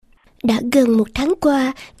Đã gần một tháng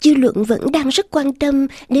qua, dư luận vẫn đang rất quan tâm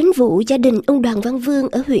đến vụ gia đình ông Đoàn Văn Vươn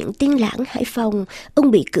ở huyện Tiên Lãng, Hải Phòng.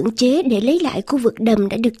 Ông bị cưỡng chế để lấy lại khu vực đầm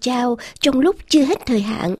đã được trao trong lúc chưa hết thời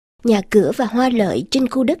hạn. Nhà cửa và hoa lợi trên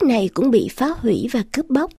khu đất này cũng bị phá hủy và cướp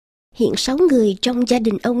bóc. Hiện 6 người trong gia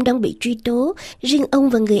đình ông đang bị truy tố. Riêng ông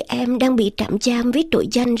và người em đang bị tạm giam với tội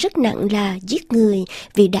danh rất nặng là giết người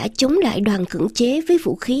vì đã chống lại đoàn cưỡng chế với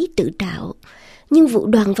vũ khí tự tạo. Nhưng vụ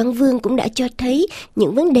Đoàn Văn Vươn cũng đã cho thấy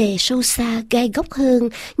những vấn đề sâu xa, gai góc hơn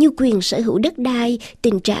như quyền sở hữu đất đai,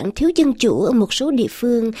 tình trạng thiếu dân chủ ở một số địa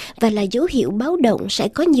phương và là dấu hiệu báo động sẽ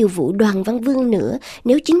có nhiều vụ Đoàn Văn Vươn nữa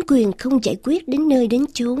nếu chính quyền không giải quyết đến nơi đến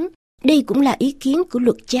chốn. Đây cũng là ý kiến của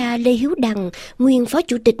luật gia Lê Hiếu Đằng, nguyên Phó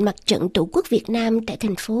Chủ tịch Mặt trận Tổ quốc Việt Nam tại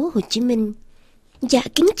thành phố Hồ Chí Minh. Dạ,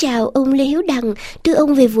 kính chào ông Lê Hiếu Đằng. Thưa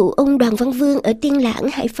ông, về vụ ông Đoàn Văn Vươn ở Tiên Lãng,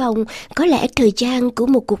 Hải Phòng, có lẽ thời gian của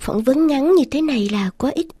một cuộc phỏng vấn ngắn như thế này là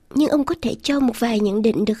quá ít, nhưng ông có thể cho một vài nhận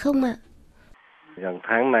định được không ạ? Gần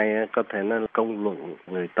tháng này có thể nói công luận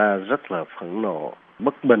người ta rất là phẫn nộ,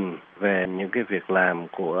 bất bình về những cái việc làm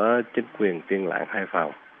của chính quyền Tiên Lãng Hải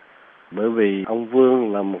Phòng. Bởi vì ông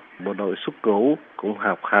Vương là một bộ đội xuất ngũ, cũng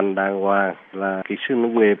học hành đàng hoàng, là kỹ sư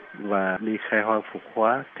nông nghiệp và đi khai hoang phục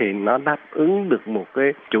hóa, thì nó đáp ứng được một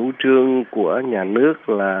cái chủ trương của nhà nước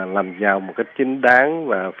là làm giàu một cách chính đáng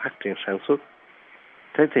và phát triển sản xuất.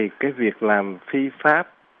 Thế thì cái việc làm phi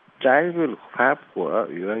pháp, trái với luật pháp của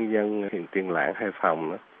Ủy ban nhân dân huyện Tiên Lãng Hải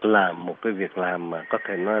Phòng là một cái việc làm mà có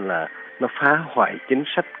thể nói là nó phá hoại chính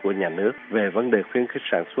sách của nhà nước về vấn đề khuyến khích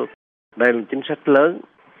sản xuất. Đây là chính sách lớn.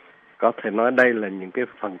 Có thể nói đây là những cái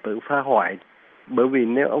phần tử phá hoại. Bởi vì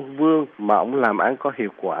nếu ông Vương mà ông làm ăn có hiệu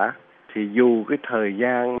quả thì dù cái thời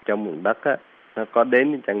gian cho mượn đất nó có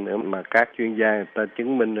đến chăng nữa mà các chuyên gia người ta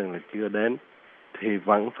chứng minh rằng là chưa đến thì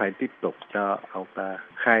vẫn phải tiếp tục cho ông ta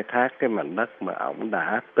khai thác cái mảnh đất mà ông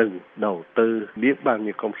đã từng đầu tư biết bao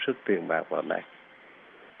nhiêu công sức tiền bạc vào đây.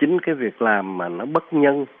 Chính cái việc làm mà nó bất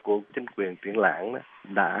nhân của chính quyền Tiên Lãng đó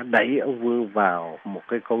đã đẩy ông Vương vào một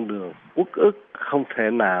cái con đường uất ức không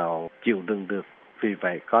thể nào chịu đựng được. Vì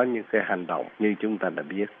vậy có những cái hành động như chúng ta đã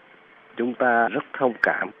biết. Chúng ta rất thông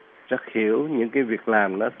cảm, rất hiểu những cái việc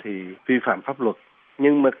làm đó thì vi phạm pháp luật.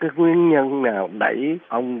 Nhưng mà cái nguyên nhân nào đẩy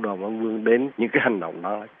ông Đoàn Văn Vươn đến những cái hành động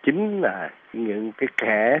đó chính là những cái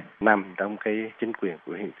kẻ nằm trong cái chính quyền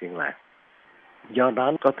của huyện Tiên Lãng. Do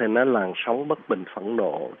đó có thể nói làn sóng bất bình phẫn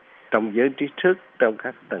nộ trong giới trí thức, trong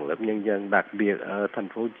các tầng lớp nhân dân, đặc biệt ở thành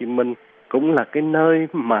phố Hồ Chí Minh cũng là cái nơi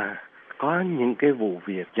mà có những cái vụ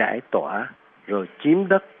việc giải tỏa rồi chiếm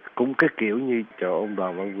đất cũng cái kiểu như chỗ ông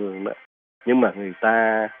Đoàn Văn Vươn đó. Nhưng mà người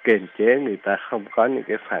ta kiềm chế, người ta không có những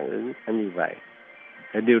cái phản ứng như vậy.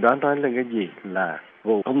 Điều đó nói lên cái gì? Là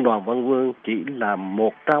vụ ông Đoàn Văn Vươn chỉ là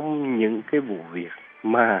một trong những cái vụ việc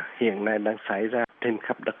mà hiện nay đang xảy ra trên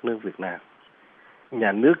khắp đất nước Việt Nam.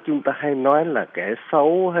 Nhà nước chúng ta hay nói là kẻ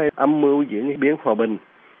xấu hay âm mưu diễn biến hòa bình.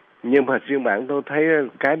 Nhưng mà riêng bản tôi thấy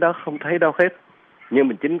cái đó không thấy đâu hết. Nhưng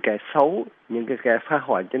mà chính kẻ xấu, những cái kẻ phá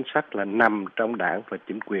hoại chính sách là nằm trong đảng và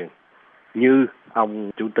chính quyền. Như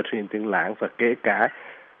ông Chủ tịch huyện Tiên Lãng và kể cả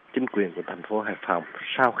chính quyền của thành phố Hải Phòng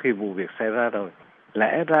sau khi vụ việc xảy ra rồi.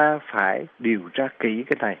 Lẽ ra phải điều tra kỹ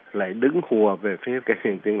cái này, lại đứng hùa về phía cái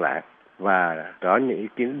huyện Tiên Lãng và có những ý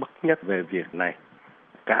kiến bất nhất về việc này.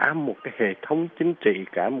 Cả một cái hệ thống chính trị,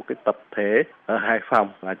 cả một cái tập thể ở Hải Phòng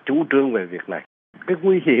là chủ trương về việc này. Cái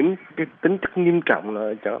nguy hiểm, cái tính chất nghiêm trọng là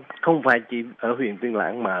ở chỗ không phải chỉ ở huyện Tiên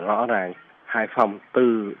Lãng mà rõ ràng Hải Phòng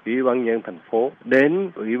từ Ủy ban nhân dân thành phố đến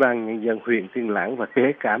Ủy ban nhân dân huyện Tiên Lãng và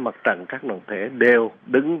kể cả mặt trận các đoàn thể đều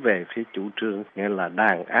đứng về phía chủ trương, nghĩa là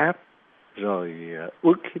đàn áp rồi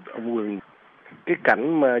ức hiếp ông Vương. Cái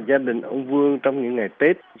cảnh mà gia đình ông Vương trong những ngày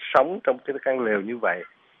Tết sống trong cái căn lều như vậy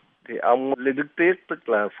thì ông Lê Đức Tiết, tức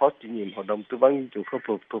là Phó Chủ nhiệm Hội đồng Tư vấn Dân chủ khắc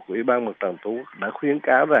phục thuộc Ủy ban Mặt trận Tổ quốc đã khuyến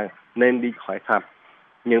cáo rằng nên đi hỏi thăm.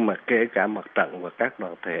 Nhưng mà kể cả mặt trận và các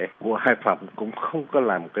đoàn thể của Hải Phòng cũng không có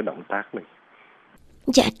làm cái động tác này.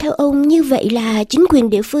 Dạ, theo ông như vậy là chính quyền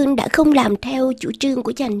địa phương đã không làm theo chủ trương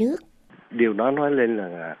của nhà nước. Điều đó nói lên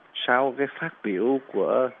là sau cái phát biểu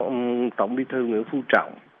của ông Tổng Bí thư Nguyễn Phú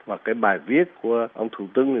Trọng và cái bài viết của ông Thủ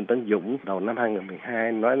tướng Nguyễn Tấn Dũng đầu năm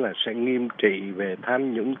 2012 nói là sẽ nghiêm trị về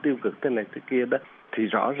tham nhũng tiêu cực thế này thế kia đó, thì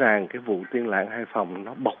rõ ràng cái vụ Tiên Lãng Hải Phòng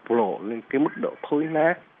nó bộc lộ lên cái mức độ thối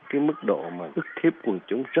nát, cái mức độ mà ức hiếp quần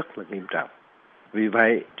chúng rất là nghiêm trọng. Vì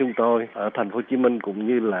vậy chúng tôi ở thành phố Hồ Chí Minh cũng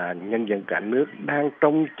như là nhân dân cả nước đang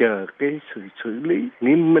trông chờ cái sự xử lý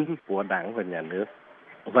nghiêm minh của Đảng và nhà nước.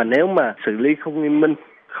 Và nếu mà xử lý không nghiêm minh,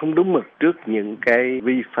 không đúng mực trước những cái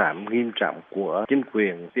vi phạm nghiêm trọng của chính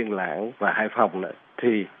quyền Tiên Lãng và Hải Phòng nữa,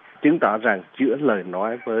 thì chứng tỏ rằng giữa lời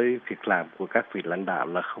nói với việc làm của các vị lãnh đạo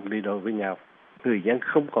là không đi đôi với nhau. Người dân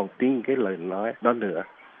không còn tin cái lời nói đó nữa.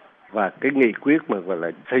 Và cái nghị quyết mà gọi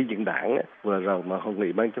là xây dựng đảng ấy, vừa rồi mà hội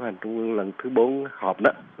nghị ban chấp hành trung ương lần thứ 4 họp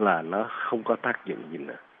đó là nó không có tác dụng gì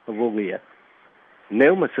nữa, nó vô nghĩa.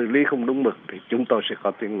 Nếu mà xử lý không đúng mực thì chúng tôi sẽ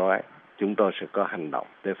có tiếng nói, chúng tôi sẽ có hành động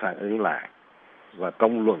để phản ứng lại. Và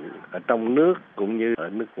công luận ở trong nước cũng như ở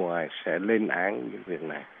nước ngoài sẽ lên án những việc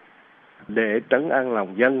này. Để trấn an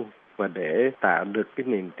lòng dân và để tạo được cái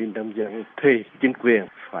niềm tin trong dân thì chính quyền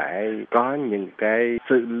phải có những cái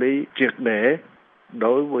xử lý triệt để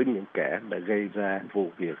đối với những kẻ đã gây ra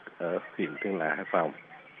vụ việc ở huyện Tiên Lãng, Hải Phòng,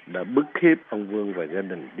 đã bức hiếp ông Vươn và gia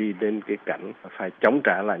đình đi đến cái cảnh phải chống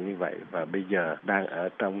trả lại như vậy và bây giờ đang ở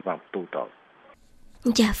trong vòng tù tội.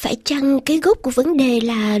 Dạ, phải chăng cái gốc của vấn đề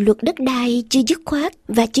là luật đất đai chưa dứt khoát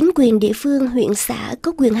và chính quyền địa phương huyện xã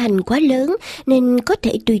có quyền hành quá lớn nên có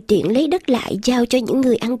thể tùy tiện lấy đất lại giao cho những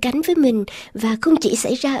người ăn cánh với mình và không chỉ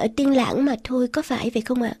xảy ra ở Tiên Lãng mà thôi, có phải vậy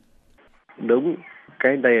không ạ? Đúng,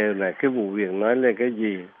 cái đây là cái vụ việc nói lên cái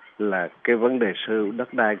gì là cái vấn đề sở hữu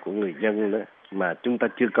đất đai của người dân đó mà chúng ta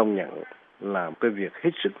chưa công nhận là cái việc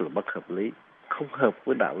hết sức là bất hợp lý, không hợp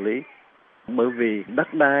với đạo lý. Bởi vì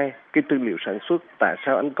đất đai, cái tư liệu sản xuất, tại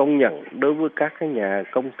sao anh công nhận đối với các cái nhà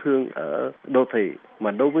công thương ở đô thị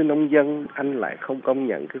mà đối với nông dân anh lại không công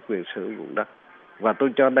nhận cái quyền sở hữu ruộng đất? Và tôi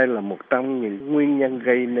cho đây là một trong những nguyên nhân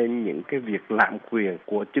gây nên những cái việc lạm quyền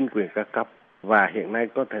của chính quyền các cấp. Và hiện nay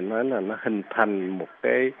có thể nói là nó hình thành một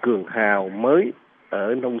cái cường hào mới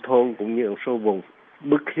ở nông thôn cũng như ở số vùng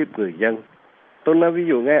bức hiếp người dân. Tôi nói ví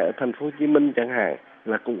dụ ngay ở thành phố Hồ Chí Minh chẳng hạn,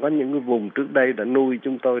 là cũng có những cái vùng trước đây đã nuôi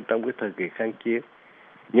chúng tôi trong cái thời kỳ kháng chiến.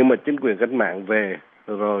 Nhưng mà chính quyền cách mạng về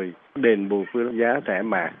rồi đền bù với giá rẻ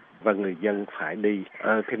mạt và người dân phải đi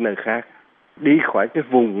ở cái nơi khác. Đi khỏi cái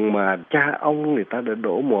vùng mà cha ông người ta đã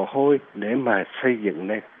đổ mồ hôi để mà xây dựng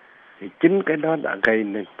nên. Thì chính cái đó đã gây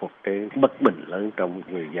nên một cái bất bình lớn trong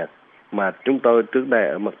người dân. Mà chúng tôi trước đây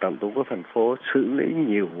ở mặt trận tổ quốc thành phố xử lý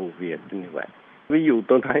nhiều vụ việc như vậy. Ví dụ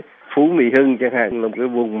tôi thấy Phú Mỹ Hưng chẳng hạn là một cái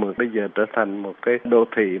vùng mà bây giờ trở thành một cái đô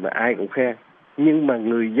thị mà ai cũng khen. Nhưng mà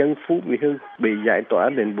người dân Phú Mỹ Hưng bị giải tỏa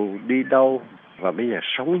đền bù đi đâu và bây giờ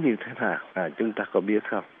sống như thế nào chúng ta có biết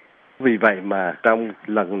không? Vì vậy mà trong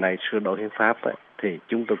lần này sửa đổi hiến pháp ấy, thì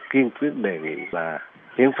chúng tôi kiên quyết đề nghị là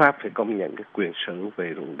hiến pháp phải công nhận cái quyền sở hữu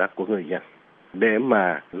về ruộng đất của người dân để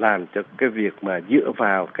mà làm cho cái việc mà dựa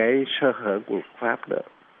vào cái sơ hở của luật pháp đó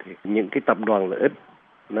thì những cái tập đoàn lợi ích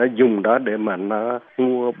nó dùng đó để mà nó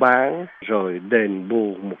mua bán rồi đền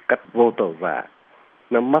bù một cách vô tội vạ,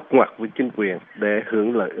 nó mất ngoặt với chính quyền để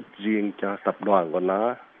hưởng lợi ích riêng cho tập đoàn của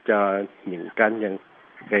nó, cho những cá nhân,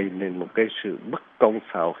 gây nên một cái sự bất công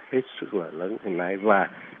xã hội hết sức là lớn hiện nay và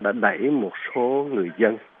đã đẩy một số người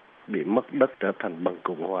dân bị mất đất trở thành bần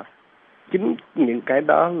cùng hóa. Chính những cái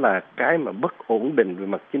đó là cái mà bất ổn định về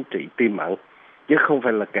mặt chính trị tiềm ẩn, chứ không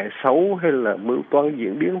phải là kẻ xấu hay là mưu toan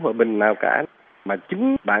diễn biến hòa bình nào cả, mà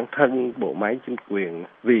chính bản thân bộ máy chính quyền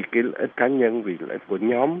vì cái lợi ích cá nhân, vì lợi ích của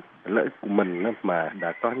nhóm, lợi ích của mình mà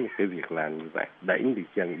đã có những cái việc làm như vậy, đẩy người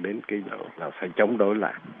dân đến cái độ là phải chống đối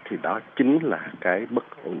lại, thì đó chính là cái bất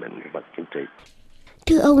ổn định về mặt chính trị.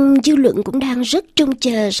 Thưa ông, dư luận cũng đang rất trông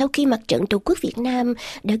chờ sau khi Mặt trận Tổ quốc Việt Nam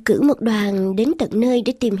đã cử một đoàn đến tận nơi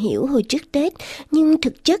để tìm hiểu hồi trước Tết. Nhưng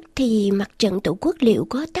thực chất thì Mặt trận Tổ quốc liệu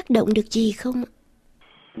có tác động được gì không?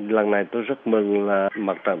 Lần này tôi rất mừng là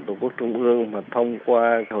Mặt trận Tổ quốc Trung ương mà thông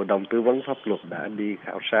qua Hội đồng Tư vấn Pháp luật đã đi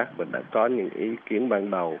khảo sát và đã có những ý kiến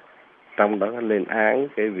ban đầu. Trong đó lên án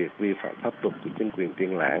cái việc vi phạm pháp luật của chính quyền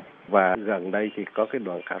Tiên Lãng. Và gần đây thì có cái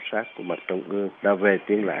đoàn khảo sát của Mặt trận Trung ương đã về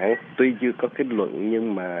Tiên Lãng. Tuy chưa có kết luận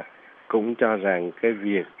nhưng mà cũng cho rằng cái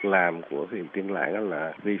việc làm của huyện Tiên Lãng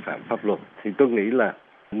là vi phạm pháp luật. Thì tôi nghĩ là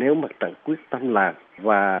nếu Mặt trận quyết tâm làm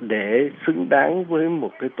và để xứng đáng với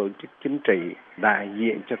một cái tổ chức chính trị đại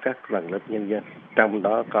diện cho các tầng lớp nhân dân, trong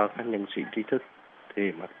đó có các nhân sĩ trí thức,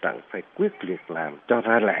 thì Mặt trận phải quyết liệt làm cho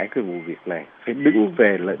ra lẽ cái vụ việc này, phải đứng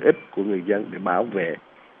về lợi ích của người dân để bảo vệ.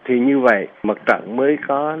 Thì như vậy Mặt trận mới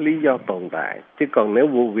có lý do tồn tại. Chứ còn nếu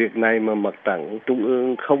vụ việc này mà Mặt trận Trung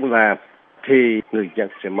ương không làm thì người dân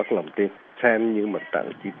sẽ mất lòng tin, xem như Mặt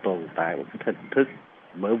trận chỉ tồn tại một cái hình thức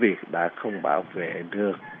bởi vì đã không bảo vệ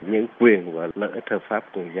được những quyền và lợi ích hợp pháp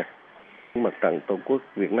của người dân. Mặt trận Tổ quốc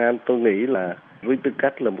Việt Nam tôi nghĩ là với tư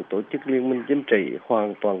cách là một tổ chức liên minh chính trị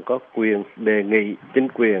hoàn toàn có quyền đề nghị chính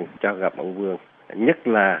quyền cho gặp ông Vươn. Nhất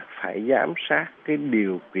là phải giám sát cái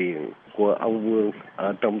điều kiện của ông Vươn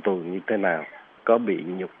ở trong tù như thế nào. Có bị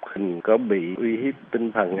nhục hình, có bị uy hiếp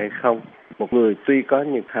tinh thần hay không. Một người tuy có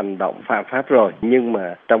những hành động phạm pháp rồi nhưng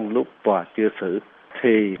mà trong lúc tòa chưa xử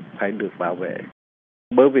thì phải được bảo vệ.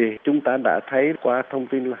 Bởi vì chúng ta đã thấy qua thông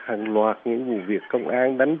tin là hàng loạt những vụ việc công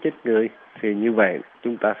an đánh chết người, thì như vậy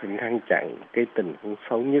chúng ta phải ngăn chặn cái tình huống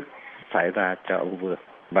xấu nhất xảy ra cho ông Vươn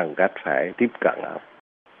bằng cách phải tiếp cận ông.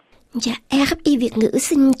 Dạ, RFI Việt ngữ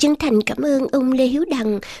xin chân thành cảm ơn ông Lê Hiếu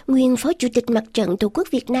Đằng, nguyên Phó Chủ tịch Mặt trận Tổ quốc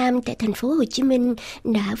Việt Nam tại thành phố Hồ Chí Minh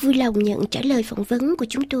đã vui lòng nhận trả lời phỏng vấn của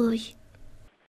chúng tôi.